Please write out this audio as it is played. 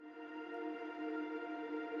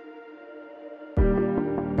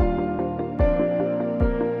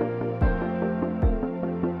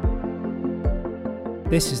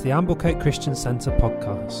This is the Amblecote Christian Centre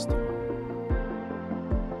podcast.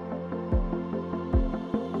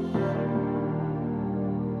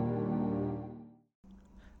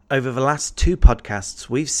 Over the last two podcasts,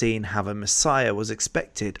 we've seen how the Messiah was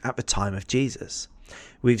expected at the time of Jesus.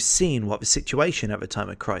 We've seen what the situation at the time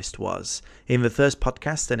of Christ was. In the first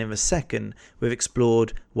podcast and in the second, we've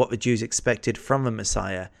explored what the Jews expected from the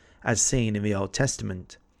Messiah, as seen in the Old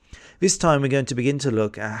Testament. This time we're going to begin to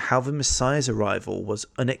look at how the Messiah's arrival was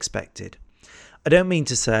unexpected. I don't mean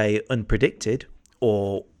to say unpredicted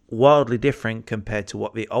or wildly different compared to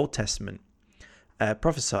what the Old Testament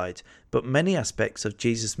prophesied, but many aspects of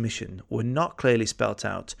Jesus' mission were not clearly spelt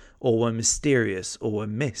out or were mysterious or were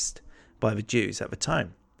missed by the Jews at the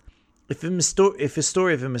time. If the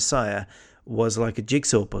story of the Messiah was like a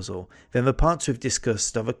jigsaw puzzle, then the parts we've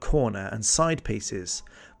discussed are the corner and side pieces.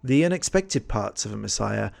 The unexpected parts of the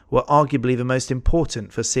Messiah were arguably the most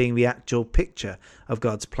important for seeing the actual picture of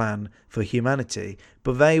God's plan for humanity,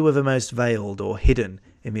 but they were the most veiled or hidden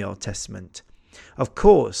in the Old Testament. Of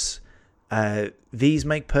course, these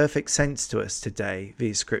make perfect sense to us today,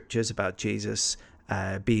 these scriptures about Jesus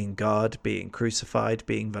being God, being crucified,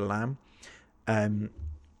 being the Lamb.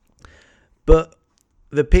 But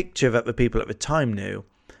the picture that the people at the time knew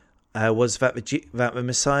was that the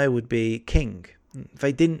Messiah would be king.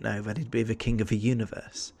 They didn't know that he'd be the king of the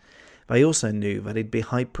universe. They also knew that he'd be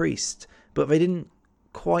high priest, but they didn't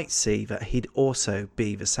quite see that he'd also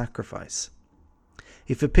be the sacrifice.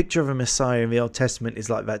 If the picture of a Messiah in the Old Testament is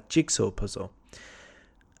like that jigsaw puzzle,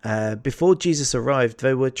 before Jesus arrived,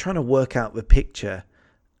 they were trying to work out the picture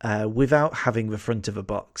without having the front of a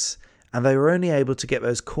box, and they were only able to get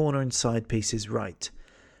those corner and side pieces right.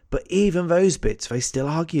 But even those bits they still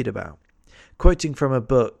argued about. Quoting from a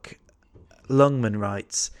book, Longman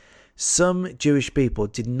writes, "Some Jewish people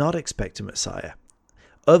did not expect a Messiah.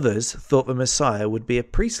 Others thought the Messiah would be a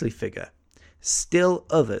priestly figure. Still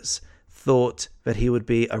others thought that he would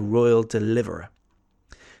be a royal deliverer."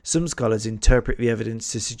 Some scholars interpret the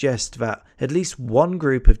evidence to suggest that at least one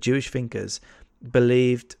group of Jewish thinkers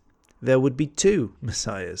believed there would be two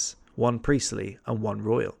Messiahs, one priestly and one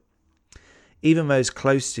royal. Even those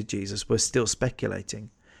close to Jesus were still speculating.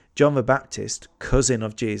 John the Baptist, cousin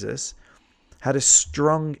of Jesus, had a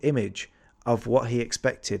strong image of what he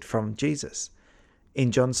expected from Jesus.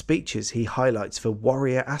 In John's speeches, he highlights the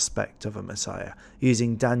warrior aspect of a Messiah,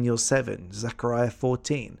 using Daniel 7, Zechariah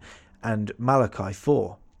 14, and Malachi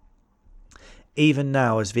 4. Even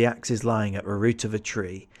now, as the axe is lying at the root of a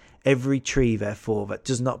tree, every tree, therefore, that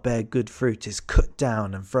does not bear good fruit is cut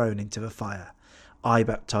down and thrown into the fire. I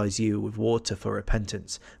baptize you with water for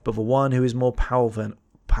repentance, but the one who is more powerful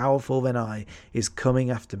than I is coming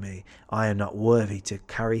after me. I am not worthy to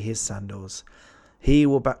carry his sandals. He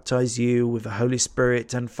will baptize you with the Holy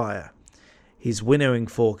Spirit and fire. His winnowing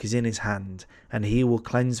fork is in his hand, and he will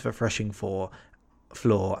cleanse the threshing floor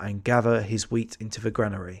and gather his wheat into the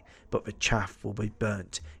granary, but the chaff will be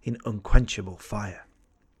burnt in unquenchable fire.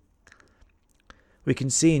 We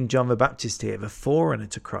can see in John the Baptist here, the forerunner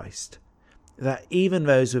to Christ, that even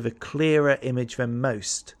those with a clearer image than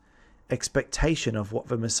most expectation of what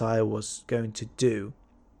the Messiah was going to do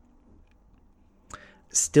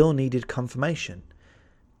still needed confirmation.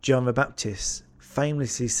 John the Baptist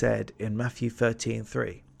famously said in Matthew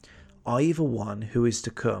 13:3, "Are you the one who is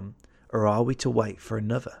to come, or are we to wait for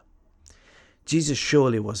another?" Jesus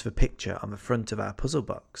surely was the picture on the front of our puzzle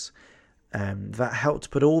box that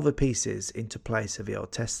helped put all the pieces into place of the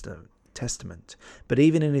Old Testament. But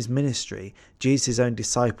even in his ministry, Jesus' own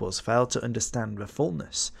disciples failed to understand the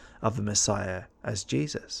fullness of the Messiah as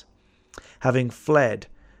Jesus. Having fled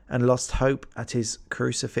and lost hope at his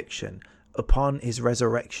crucifixion, upon his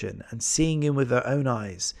resurrection, and seeing him with their own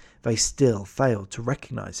eyes, they still failed to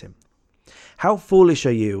recognize him. "How foolish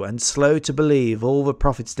are you, and slow to believe all the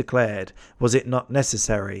prophets declared? Was it not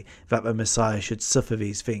necessary that the Messiah should suffer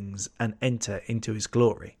these things and enter into his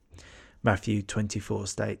glory?" Matthew 24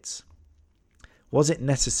 states. Was it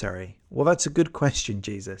necessary? Well, that's a good question,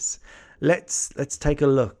 Jesus. Let's take a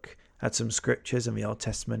look at some scriptures in the Old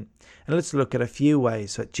Testament, and let's look at a few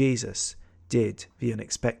ways that Jesus did the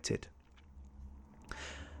unexpected.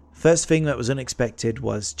 First thing that was unexpected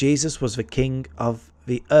was Jesus was the king of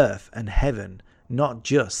the earth and heaven, not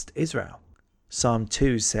just Israel. Psalm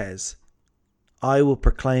 2 says, "I will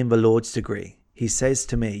proclaim the Lord's decree. He says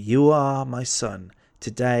to me, 'You are my son.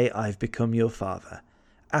 Today I have become your father.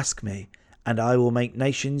 Ask me, and I will make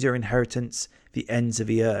nations your inheritance, the ends of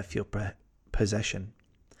the earth your possession.'"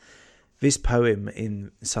 This poem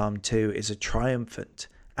in Psalm 2 is a triumphant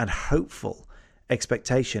and hopeful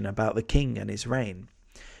expectation about the king and his reign.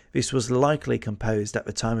 this was likely composed at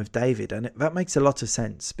the time of David, and that makes a lot of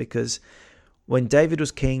sense because when David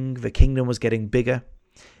was king, the kingdom was getting bigger.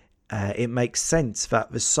 It makes sense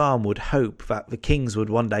that the psalm would hope that the kings would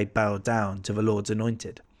one day bow down to the Lord's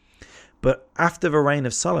anointed. But after the reign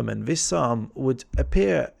of Solomon, this psalm would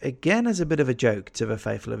appear again as a bit of a joke to the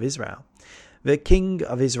faithful of Israel. The king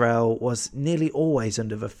of Israel was nearly always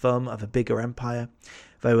under the thumb of a bigger empire.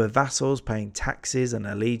 They were vassals paying taxes and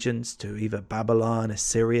allegiance to either Babylon,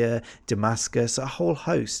 Assyria, Damascus, a whole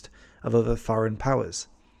host of other foreign powers.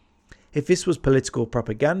 If this was political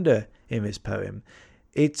propaganda in this poem,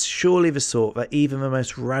 it's surely the sort that even the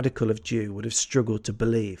most radical of Jew would have struggled to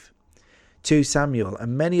believe. 2 Samuel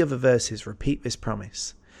and many other verses repeat this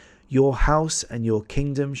promise. Your house and your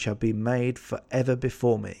kingdom shall be made forever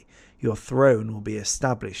before me. Your throne will be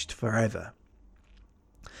established forever.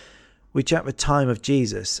 Which at the time of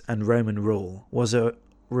Jesus and Roman rule was a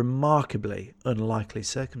remarkably unlikely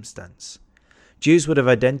circumstance. Jews would have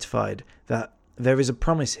identified that there is a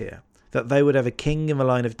promise here, that they would have a king in the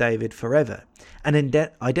line of David forever, and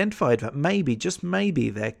identified that maybe, just maybe,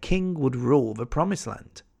 their king would rule the promised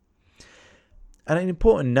land. And an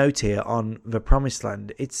important note here on the promised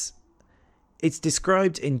land, it's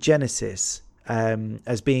described in Genesis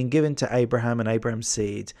as being given to Abraham and Abraham's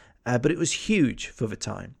seed, but it was huge for the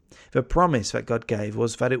time. The promise that God gave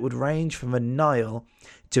was that it would range from the Nile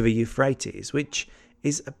to the Euphrates, which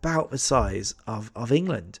is about the size of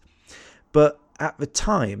England. But at the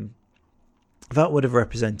time, that would have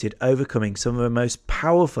represented overcoming some of the most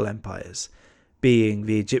powerful empires, being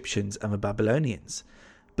the Egyptians and the Babylonians.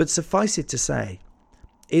 But suffice it to say,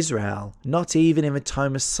 Israel, not even in the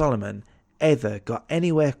time of Solomon, ever got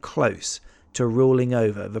anywhere close to ruling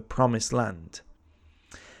over the promised land.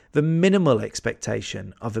 The minimal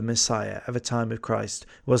expectation of the Messiah at the time of Christ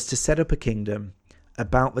was to set up a kingdom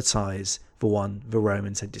about the size the one the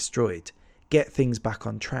Romans had destroyed, get things back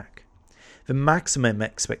on track. The maximum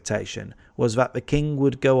expectation was that the king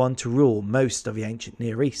would go on to rule most of the ancient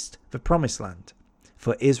Near East, the promised land,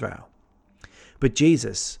 for Israel. But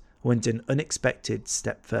Jesus went an unexpected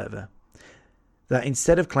step further. That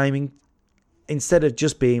instead of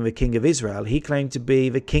just being the king of Israel, he claimed to be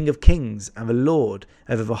the King of Kings and the Lord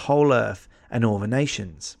over the whole earth and all the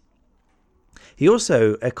nations. He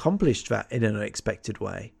also accomplished that in an unexpected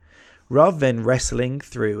way. Rather than wrestling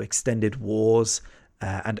through extended wars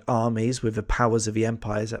and armies with the powers of the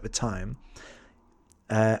empires at the time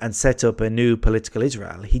and set up a new political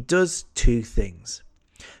Israel, he does 2 things.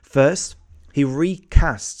 First, he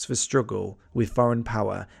recasts the struggle with foreign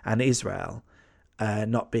power and Israel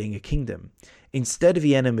not being a kingdom. Instead of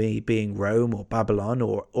the enemy being Rome or Babylon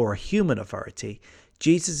or a human authority,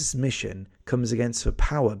 Jesus' mission comes against the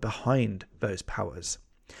power behind those powers.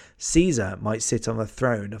 Caesar might sit on the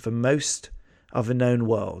throne of the most of the known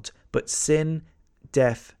world, but sin,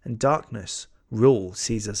 death, and darkness rule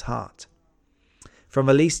Caesar's heart. From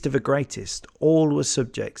the least to the greatest, all were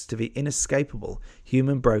subjects to the inescapable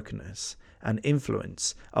human brokenness and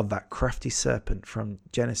influence of that crafty serpent from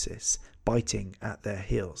Genesis biting at their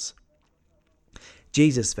heels.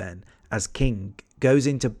 Jesus then, as king, goes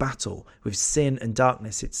into battle with sin and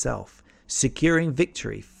darkness itself, securing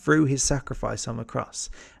victory through his sacrifice on the cross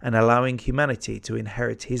and allowing humanity to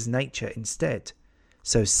inherit his nature instead,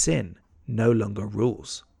 so sin no longer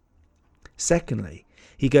rules. Secondly,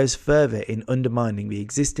 he goes further in undermining the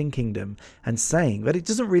existing kingdom and saying that it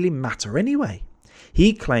doesn't really matter anyway.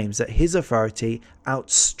 He claims that his authority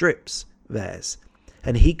outstrips theirs,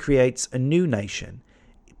 and he creates a new nation.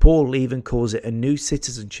 Paul even calls it a new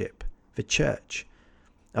citizenship, the church,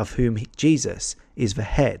 of whom Jesus is the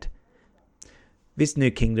head. This new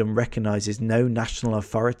kingdom recognizes no national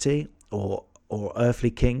authority or earthly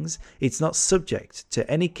kings. It's not subject to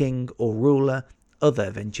any king or ruler other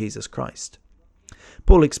than Jesus Christ.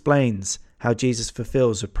 Paul explains how Jesus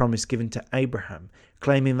fulfills a promise given to Abraham,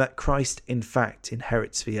 claiming that Christ in fact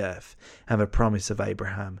inherits the earth and the promise of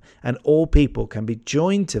Abraham, and all people can be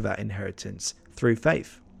joined to that inheritance through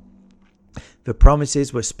faith. The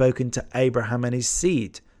promises were spoken to Abraham and his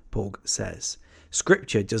seed, Paul says.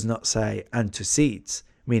 Scripture does not say, and to seeds,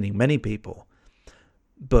 meaning many people,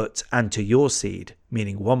 but and to your seed,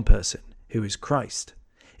 meaning one person, who is Christ.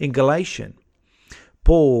 In Galatians,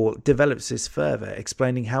 Paul develops this further,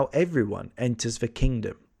 explaining how everyone enters the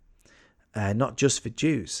kingdom, not just for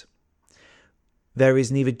Jews. There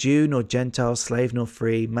is neither Jew nor Gentile, slave nor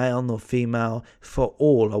free, male nor female, for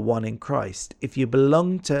all are one in Christ. If you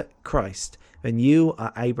belong to Christ, then you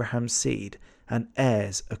are Abraham's seed and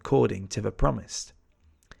heirs according to the promise.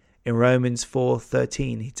 In Romans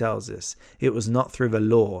 4:13 he tells us, it was not through the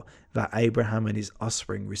law that Abraham and his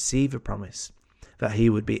offspring received a promise. that he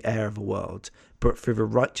would be heir of the world, but through the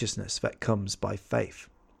righteousness that comes by faith.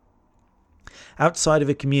 Outside of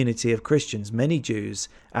a community of Christians, many Jews,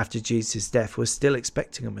 after Jesus' death, were still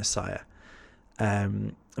expecting a Messiah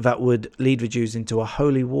that would lead the Jews into a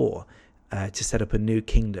holy war to set up a new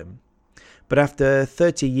kingdom. But after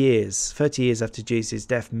 30 years after Jesus'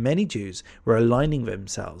 death, many Jews were aligning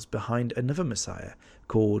themselves behind another Messiah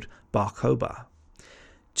called Bar Kokhba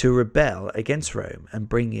to rebel against Rome and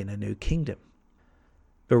bring in a new kingdom.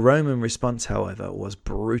 The Roman response, however, was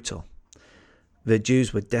brutal. The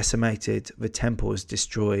Jews were decimated, the temple was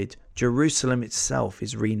destroyed, Jerusalem itself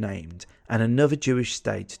is renamed, and another Jewish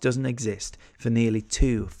state doesn't exist for nearly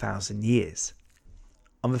 2,000 years.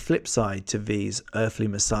 On the flip side to these earthly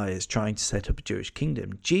messiahs trying to set up a Jewish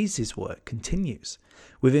kingdom, Jesus' work continues.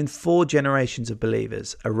 Within 4 generations of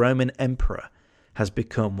believers, a Roman emperor has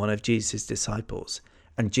become one of Jesus' disciples,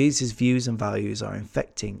 and Jesus' views and values are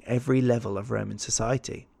infecting every level of Roman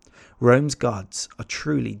society. Rome's gods are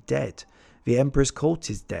truly dead. The emperor's cult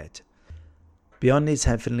is dead. Beyond his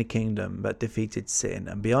heavenly kingdom that defeated sin,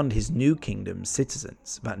 and beyond his new kingdom's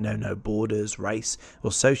citizens that know no borders, race,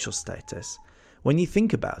 or social status, when you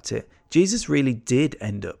think about it, Jesus really did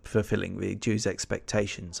end up fulfilling the Jews'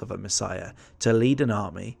 expectations of a Messiah to lead an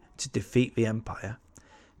army to defeat the empire.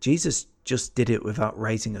 Jesus just did it without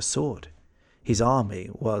raising a sword. His army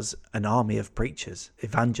was an army of preachers,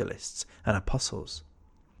 evangelists, and apostles.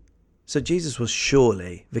 So Jesus was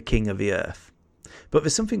surely the king of the earth. But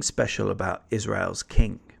there's something special about Israel's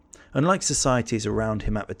king. Unlike societies around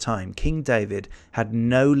him at the time, King David had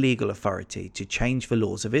no legal authority to change the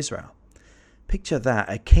laws of Israel. Picture that,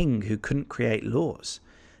 a king who couldn't create laws.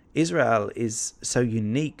 Israel is so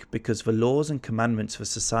unique because the laws and commandments for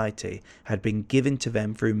society had been given to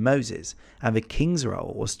them through Moses, and the king's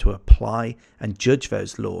role was to apply and judge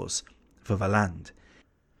those laws for the land.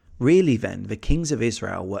 Really then, the kings of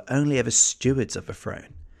Israel were only ever stewards of the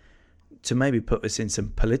throne. To maybe put this in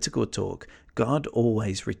some political talk, God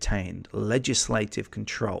always retained legislative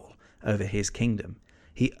control over his kingdom.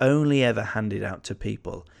 He only ever handed out to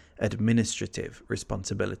people administrative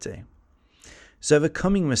responsibility. So the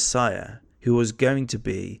coming Messiah, who was going to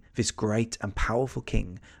be this great and powerful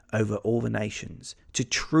king over all the nations, to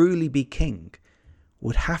truly be king,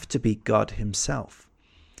 would have to be God himself.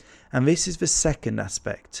 And this is the second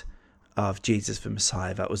aspect of Jesus the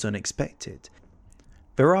Messiah that was unexpected.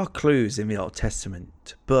 There are clues in the Old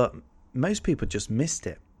Testament, but most people just missed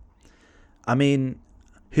it. I mean,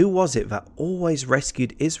 who was it that always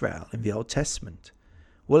rescued Israel in the Old Testament?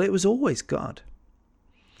 Well, it was always God.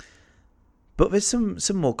 But there's some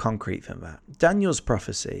more concrete than that. Daniel's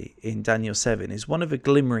prophecy in Daniel 7 is one of the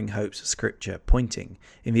glimmering hopes of Scripture, pointing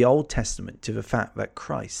in the Old Testament to the fact that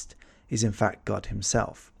Christ is in fact God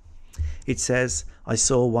himself. It says, "I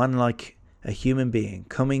saw one like a human being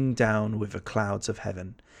coming down with the clouds of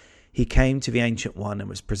heaven. He came to the Ancient One and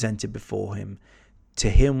was presented before him. To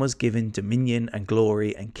him was given dominion and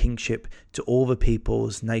glory and kingship to all the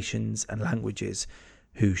peoples, nations, and languages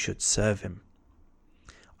who should serve him."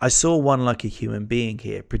 I saw one like a human being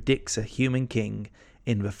here predicts a human king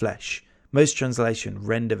in the flesh. Most translations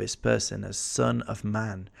render this person as Son of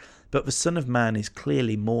Man, but the Son of Man is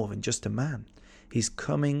clearly more than just a man. He's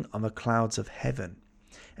coming on the clouds of heaven,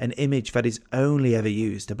 an image that is only ever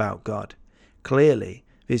used about God. Clearly,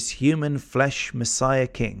 this human flesh Messiah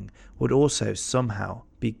king would also somehow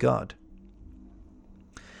be God.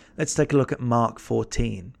 Let's take a look at Mark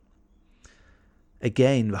 14.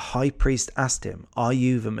 Again, the high priest asked him, "Are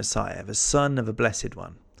you the Messiah, the Son of the Blessed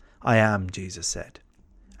One?" "I am," Jesus said.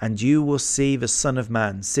 "And you will see the Son of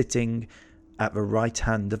Man sitting at the right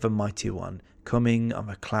hand of the Mighty One, coming on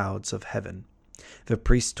the clouds of heaven." The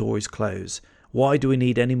priest tore his clothes. "Why do we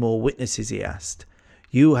need any more witnesses?" he asked.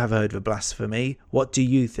 "You have heard the blasphemy. What do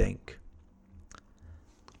you think?"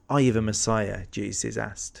 "Are you the Messiah?" Jesus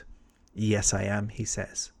asked. "Yes, I am," he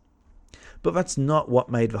says. But that's not what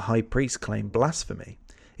made the high priest claim blasphemy.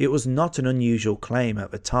 It was not an unusual claim at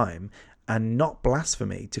the time, and not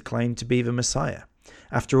blasphemy to claim to be the Messiah.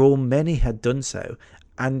 After all, many had done so,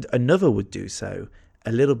 and another would do so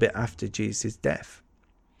a little bit after Jesus' death.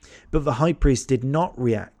 But the high priest did not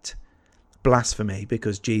react blasphemy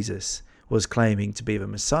because Jesus was claiming to be the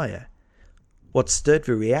Messiah. What stirred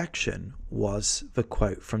the reaction was the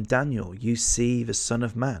quote from Daniel, "You see the Son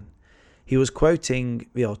of Man." He was quoting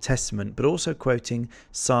the Old Testament, but also quoting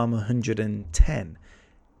Psalm 110,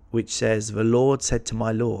 which says, "The Lord said to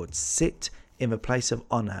my Lord, sit in the place of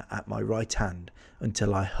honor at my right hand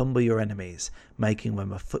until I humble your enemies, making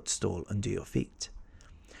them a footstool under your feet."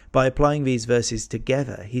 By applying these verses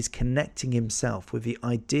together, he's connecting himself with the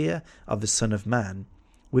idea of the Son of Man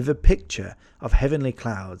with a picture of heavenly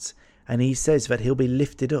clouds, and he says that he'll be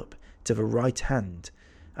lifted up to the right hand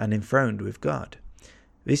and enthroned with God.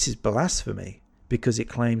 This is blasphemy because it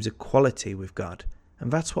claims equality with God,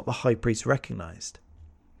 and that's what the high priest recognized.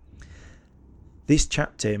 This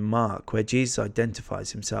chapter in Mark, where Jesus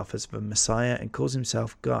identifies himself as the Messiah and calls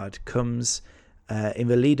himself God, comes in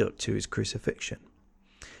the lead up to his crucifixion.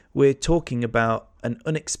 We're talking about an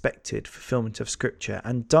unexpected fulfillment of Scripture,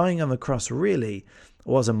 and dying on the cross really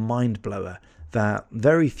was a mind blower that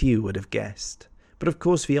very few would have guessed. But of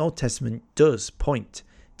course, the Old Testament does point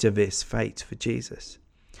to this fate for Jesus.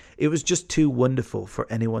 It was just too wonderful for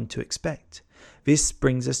anyone to expect. This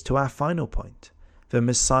brings us to our final point. The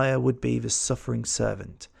Messiah would be the suffering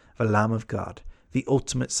servant, the Lamb of God, the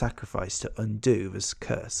ultimate sacrifice to undo this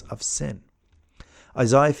curse of sin.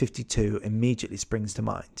 Isaiah 52 immediately springs to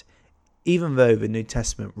mind, even though the New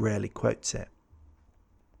Testament rarely quotes it.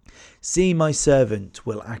 See, my servant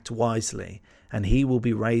will act wisely, and he will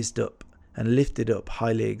be raised up and lifted up,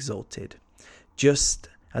 highly exalted. Just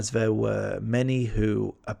as there were many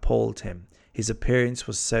who appalled him, his appearance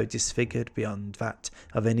was so disfigured beyond that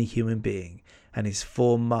of any human being, and his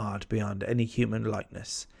form marred beyond any human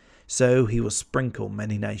likeness. So he will sprinkle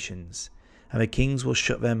many nations, and the kings will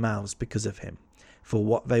shut their mouths because of him. For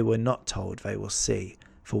what they were not told they will see,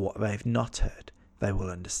 for what they have not heard they will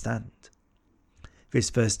understand. This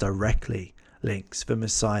verse directly links the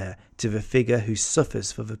Messiah to the figure who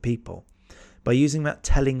suffers for the people. By using that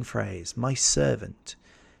telling phrase, my servant,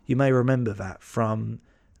 you may remember that from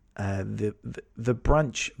the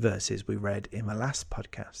branch verses we read in the last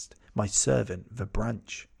podcast, my servant, the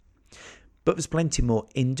branch. But there's plenty more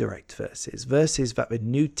indirect verses that the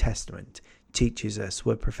New Testament teaches us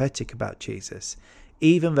were prophetic about Jesus,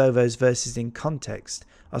 even though those verses in context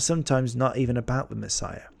are sometimes not even about the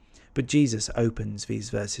Messiah. But Jesus opens these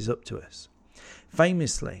verses up to us.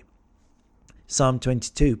 Famously, Psalm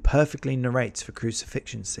 22 perfectly narrates the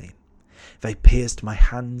crucifixion scene. They pierced my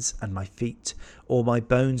hands and my feet. All my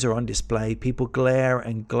bones are on display. People glare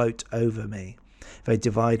and gloat over me. They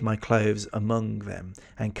divide my clothes among them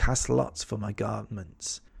and cast lots for my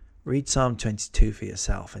garments. Read Psalm 22 for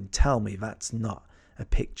yourself and tell me that's not a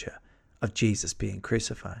picture of Jesus being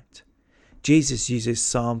crucified. Jesus uses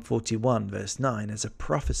Psalm 41 verse 9 as a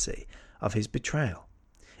prophecy of his betrayal.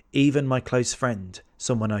 Even my close friend,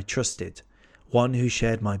 someone I trusted, one who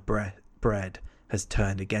shared my bread, has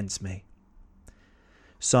turned against me.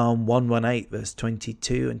 Psalm 118 verse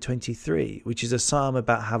 22 and 23, which is a psalm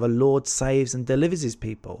about how the Lord saves and delivers his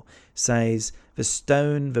people, says, the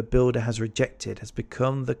stone the builder has rejected has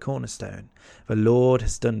become the cornerstone. The Lord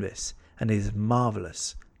has done this, and it is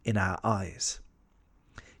marvellous in our eyes.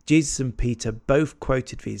 Jesus and Peter both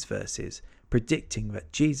quoted these verses, predicting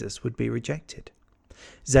that Jesus would be rejected.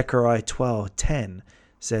 Zechariah 12:10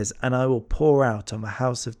 says, and I will pour out on the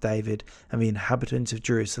house of David and the inhabitants of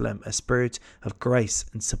Jerusalem a spirit of grace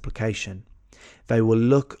and supplication. They will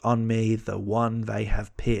look on me, the one they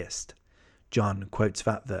have pierced. John quotes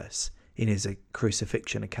that verse in his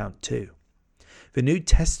crucifixion account too. The New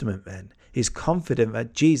Testament then is confident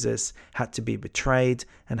that Jesus had to be betrayed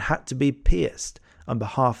and had to be pierced on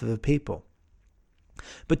behalf of the people.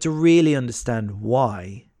 But to really understand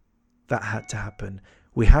why that had to happen,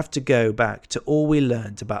 we have to go back to all we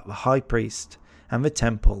learned about the high priest and the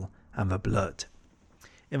temple and the blood.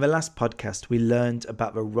 In the last podcast, we learned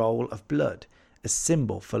about the role of blood, a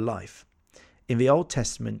symbol for life. In the Old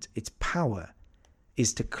Testament, its power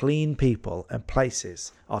is to clean people and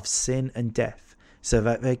places of sin and death so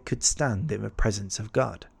that they could stand in the presence of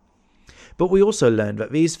God. But we also learned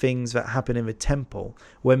that these things that happen in the temple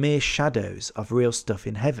were mere shadows of real stuff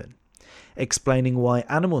in heaven, explaining why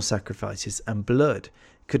animal sacrifices and blood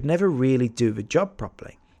could never really do the job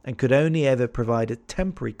properly and could only ever provide a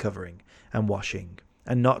temporary covering and washing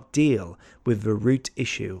and not deal with the root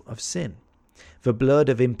issue of sin. The blood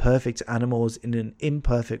of imperfect animals in an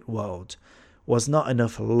imperfect world was not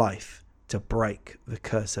enough life to break the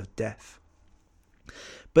curse of death.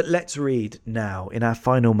 But let's read now, in our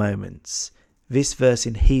final moments, this verse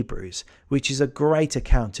in Hebrews, which is a great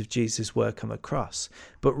account of Jesus' work on the cross,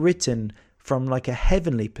 but written from like a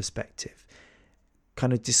heavenly perspective,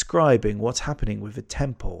 kind of describing what's happening with the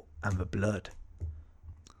temple and the blood.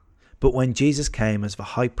 But when Jesus came as the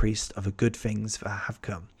high priest of the good things that have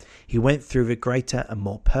come, he went through the greater and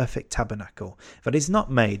more perfect tabernacle that is not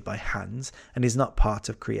made by hands and is not part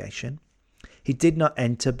of creation. He did not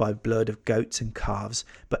enter by blood of goats and calves,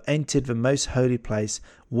 but entered the most holy place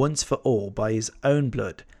once for all by his own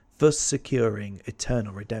blood, thus securing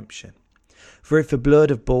eternal redemption. For if the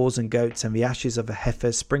blood of bulls and goats and the ashes of a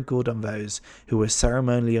heifer sprinkled on those who were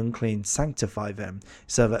ceremonially unclean sanctify them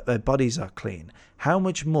so that their bodies are clean, how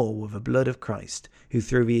much more will the blood of Christ, who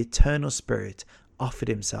through the eternal Spirit offered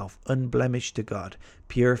himself unblemished to God,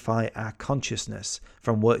 purify our consciousness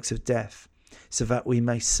from works of death, so that we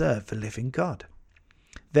may serve the living God?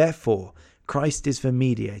 Therefore, Christ is the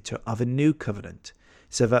mediator of a new covenant,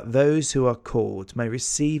 so that those who are called may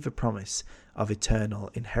receive a promise of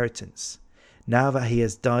eternal inheritance, now that he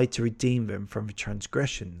has died to redeem them from the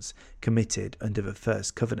transgressions committed under the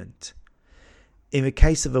first covenant. In the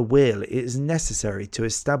case of a will, it is necessary to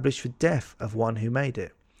establish the death of one who made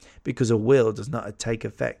it, because a will does not take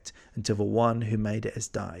effect until the one who made it has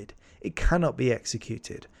died. It cannot be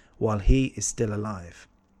executed while he is still alive.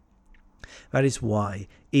 That is why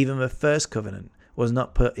even the first covenant was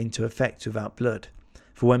not put into effect without blood.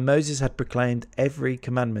 For when Moses had proclaimed every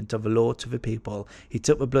commandment of the law to the people, he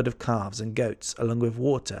took the blood of calves and goats, along with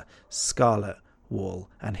water, scarlet wool,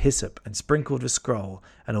 and hyssop, and sprinkled the scroll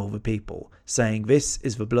and all the people, saying, "This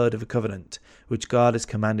is the blood of the covenant, which God has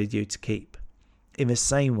commanded you to keep." In the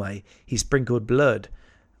same way, he sprinkled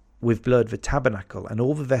with blood the tabernacle and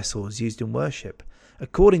all the vessels used in worship.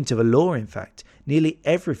 According to the law, in fact, nearly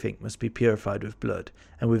everything must be purified with blood,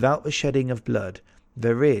 and without the shedding of blood,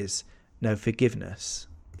 there is no forgiveness.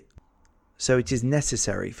 So it is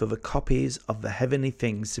necessary for the copies of the heavenly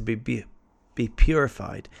things to be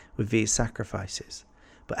purified with these sacrifices,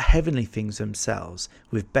 but heavenly things themselves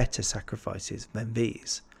with better sacrifices than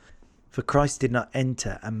these. For Christ did not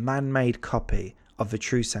enter a man-made copy of the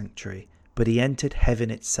true sanctuary, but he entered heaven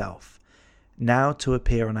itself, now to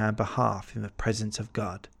appear on our behalf in the presence of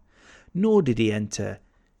God. Nor did he enter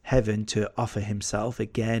heaven to offer himself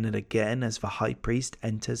again and again as the high priest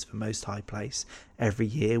enters the most high place every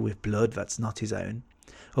year with blood that's not his own.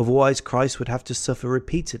 Otherwise Christ would have to suffer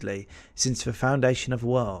repeatedly since the foundation of the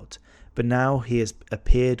world. But now he has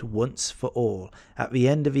appeared once for all at the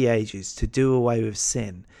end of the ages to do away with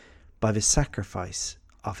sin by the sacrifice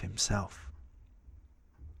of himself.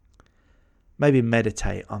 Maybe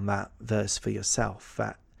meditate on that verse for yourself.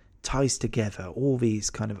 That ties together all these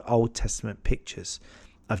kind of Old Testament pictures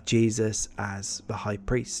of Jesus as the high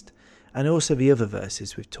priest, and also the other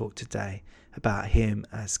verses we've talked today about him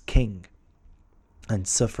as king and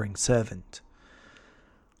suffering servant.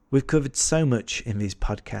 We've covered so much in these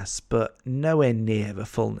podcasts, but nowhere near the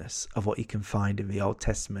fullness of what you can find in the Old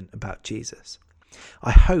Testament about Jesus.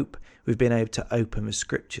 I hope we've been able to open the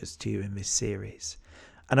scriptures to you in this series,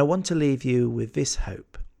 and I want to leave you with this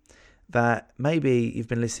hope that maybe you've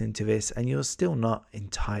been listening to this and you're still not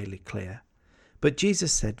entirely clear. But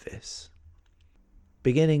Jesus said this: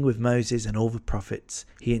 beginning with Moses and all the prophets,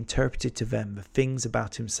 he interpreted to them the things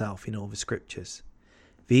about himself in all the scriptures.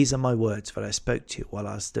 These are my words that I spoke to you while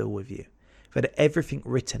I was still with you, that everything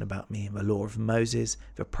written about me in the law of Moses,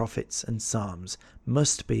 the prophets and Psalms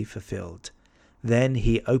must be fulfilled. Then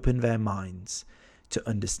he opened their minds to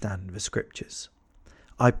understand the scriptures.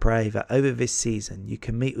 I pray that over this season you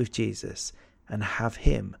can meet with Jesus and have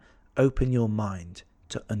him open your mind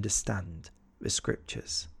to understand the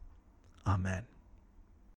scriptures. Amen.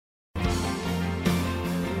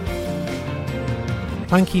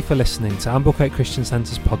 Thank you for listening to Amblecote Christian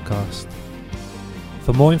Centre's podcast.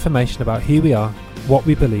 For more information about who we are, what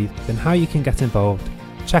we believe, and how you can get involved,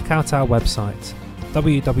 check out our website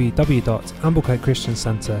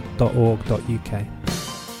www.amblecotechristiancentre.org.uk.